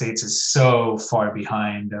United States is so far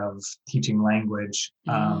behind of teaching language,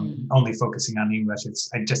 Mm, only focusing on English. It's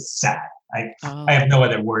just sad. I oh, have no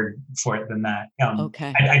other word for it than that.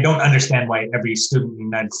 okay. I don't understand why every student in the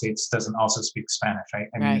United States doesn't also speak Spanish. Right?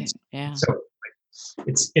 I mean, Right. it's Yeah. so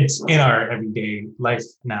it's in our everyday life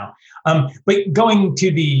now. But going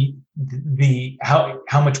to the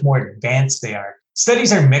how much more advanced they are.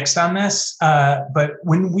 Studies are mixed on this, but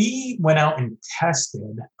when we went out and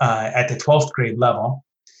tested at the 12th grade level,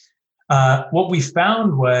 what we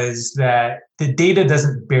found was that the data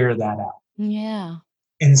doesn't bear that out. Yeah.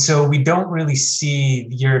 And so we don't really see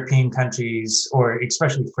the European countries, or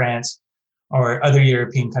especially France or other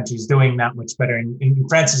European countries, doing that much better. And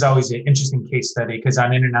France is always an interesting case study because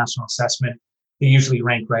on international assessment, they usually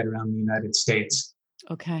rank right around the United States.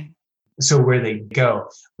 Okay. So where they go.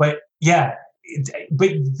 But yeah, but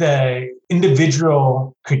the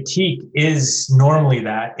individual critique is normally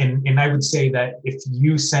that. And I would say that if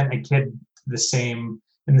you sent a kid the same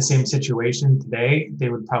in the same situation today, they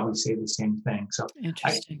would probably say the same thing. So I,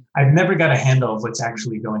 Interesting. I've never got a handle of what's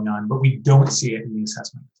actually going on, but we don't see it in the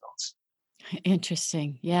assessment results.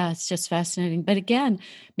 Interesting. Yeah, it's just fascinating. But again,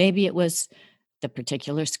 maybe it was the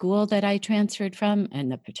particular school that I transferred from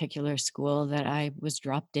and the particular school that I was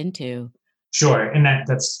dropped into. Sure, and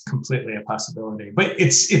that's completely a possibility. But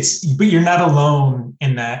but you're not alone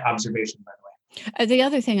in that observation, by the way. The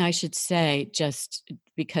other thing I should say, just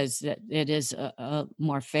because it is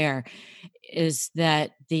more fair, is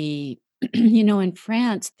that the In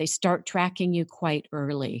France, they start tracking you quite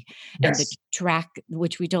early, and the Yes. track,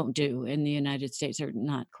 which we don't do in the United States, or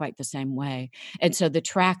not quite the same way. And so the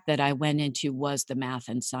track that I went into was the math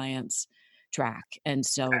and science track, and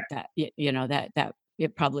so that that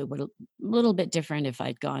it probably would a little bit different if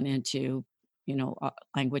I'd gone into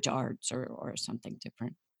language arts or something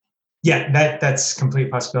different. Yeah, that's complete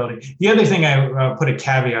possibility. The other thing I put a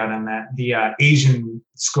caveat on that: the Asian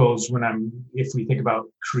schools. If we think about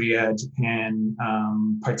Korea, Japan,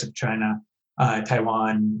 parts of China,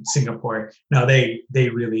 Taiwan, Singapore, no, they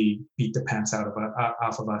really beat the pants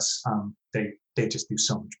off of us. They just do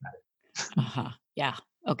so much better. Uh-huh. Yeah.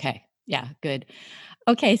 Okay. Yeah, good.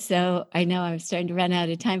 Okay, so I know I'm starting to run out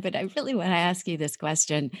of time, but I really want to ask you this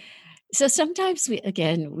question. So sometimes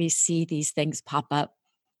we see these things pop up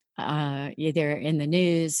either in the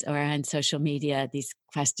news or on social media, these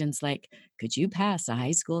questions like, could you pass a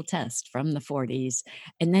high school test from the 40s?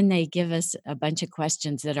 And then they give us a bunch of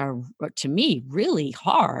questions that are, to me, really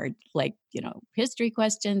hard, like, history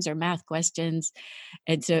questions or math questions.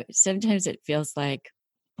 And so sometimes it feels like,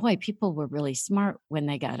 boy, people were really smart when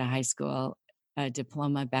they got a high school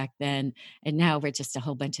diploma back then. And now we're just a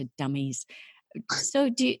whole bunch of dummies. So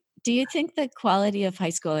do you think the quality of high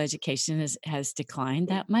school education has declined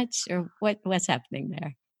that much, or what's happening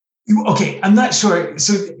there? Okay, I'm not sure.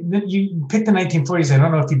 So you picked the 1940s. I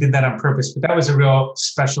don't know if you did that on purpose, but that was a real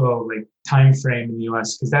special time frame in the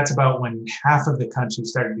U.S. because that's about when half of the country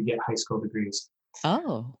started to get high school degrees.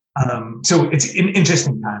 Oh, So it's an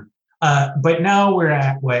interesting time. But now we're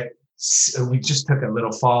at we just took a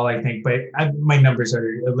little fall, I think, but my numbers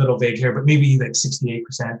are a little vague here, but maybe like 68%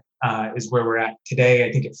 is where we're at today.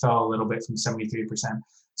 I think it fell a little bit from 73%.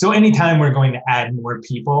 So anytime we're going to add more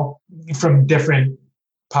people from different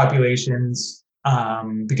populations,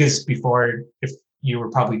 because before, if you were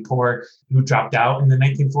probably poor, who dropped out in the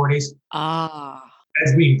 1940s, ah,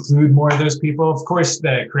 as we include more of those people, of course,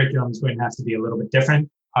 the curriculum is going to have to be a little bit different,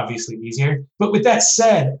 obviously easier. But with that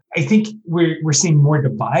said, I think we're seeing more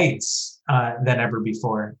divides than ever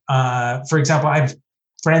before. For example, I have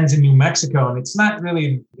friends in New Mexico, and it's not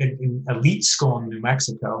really an elite school in New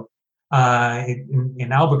Mexico, in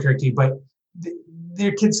Albuquerque, but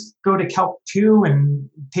their kids go to Calc 2 and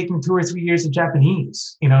taking 2 or 3 years of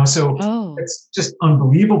Japanese, so oh, it's just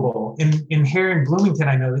unbelievable. Here in Bloomington,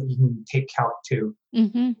 I know that you can take Calc 2.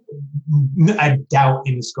 mm-hmm. I doubt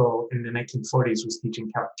any school in the 1940s was teaching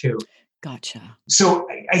Calc 2. Gotcha. So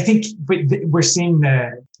I think, but we're seeing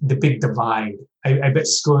the big divide. I bet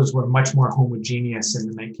schools were much more homogeneous in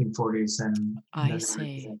the 1940s I than they are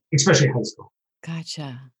see. today, especially high school.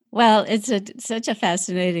 Gotcha. Well, it's such a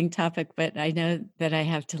fascinating topic, but I know that I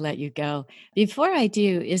have to let you go. Before I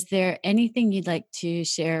do, is there anything you'd like to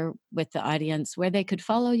share with the audience where they could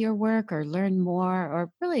follow your work or learn more,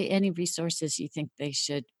 or really any resources you think they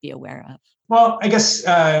should be aware of? Well, I guess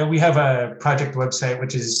we have a project website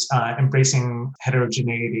which is embracing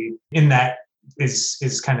heterogeneity. In that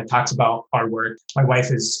is kind of talks about our work. My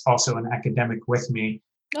wife is also an academic with me,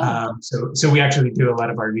 Oh, so we actually do a lot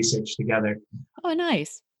of our research together. oh,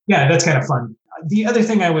 nice. Yeah, that's kind of fun. The other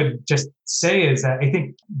thing I would just say is that I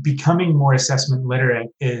think becoming more assessment literate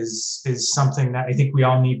is something that I think we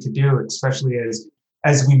all need to do, especially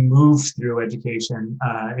as we move through education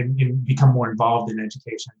and become more involved in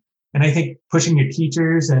education. And I think pushing your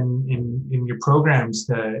teachers and in your programs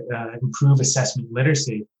to improve assessment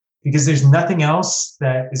literacy, because there's nothing else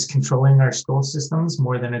that is controlling our school systems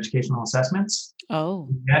more than educational assessments. Oh,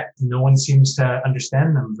 Yet no one seems to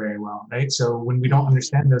understand them very well, right? So when we don't mm.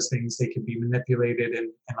 understand those things, they can be manipulated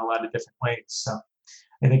in a lot of different ways. So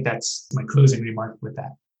I think that's my closing remark with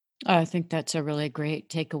that. I think that's a really great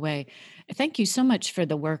takeaway. Thank you so much for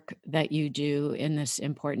the work that you do in this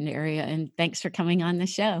important area, and thanks for coming on the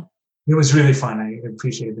show. It was really fun. I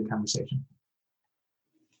appreciated the conversation.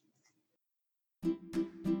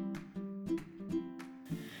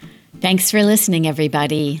 Thanks for listening,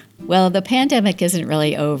 everybody. Well, the pandemic isn't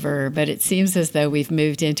really over, but it seems as though we've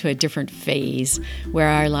moved into a different phase where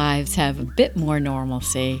our lives have a bit more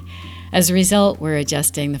normalcy. As a result, we're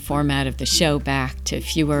adjusting the format of the show back to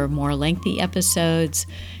fewer, more lengthy episodes,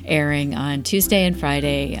 airing on Tuesday and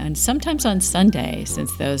Friday, and sometimes on Sunday,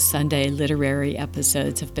 since those Sunday literary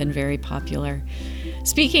episodes have been very popular.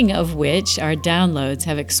 Speaking of which, our downloads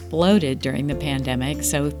have exploded during the pandemic,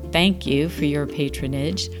 so thank you for your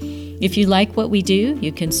patronage. If you like what we do,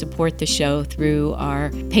 you can support the show through our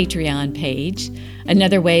Patreon page.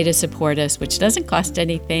 Another way to support us, which doesn't cost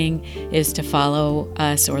anything, is to follow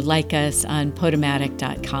us or like us on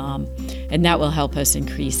Podomatic.com. and that will help us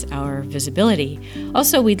increase our visibility.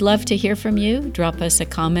 Also, we'd love to hear from you. Drop us a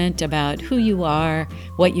comment about who you are,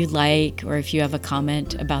 what you like, or if you have a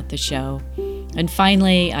comment about the show. And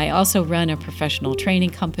finally, I also run a professional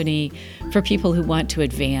training company for people who want to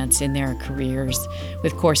advance in their careers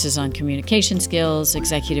with courses on communication skills,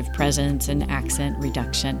 executive presence, and accent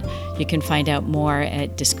reduction. You can find out more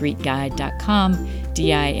at discreetguide.com,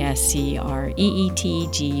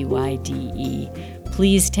 DISCREETGUIDE.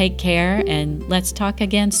 Please take care, and let's talk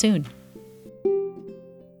again soon.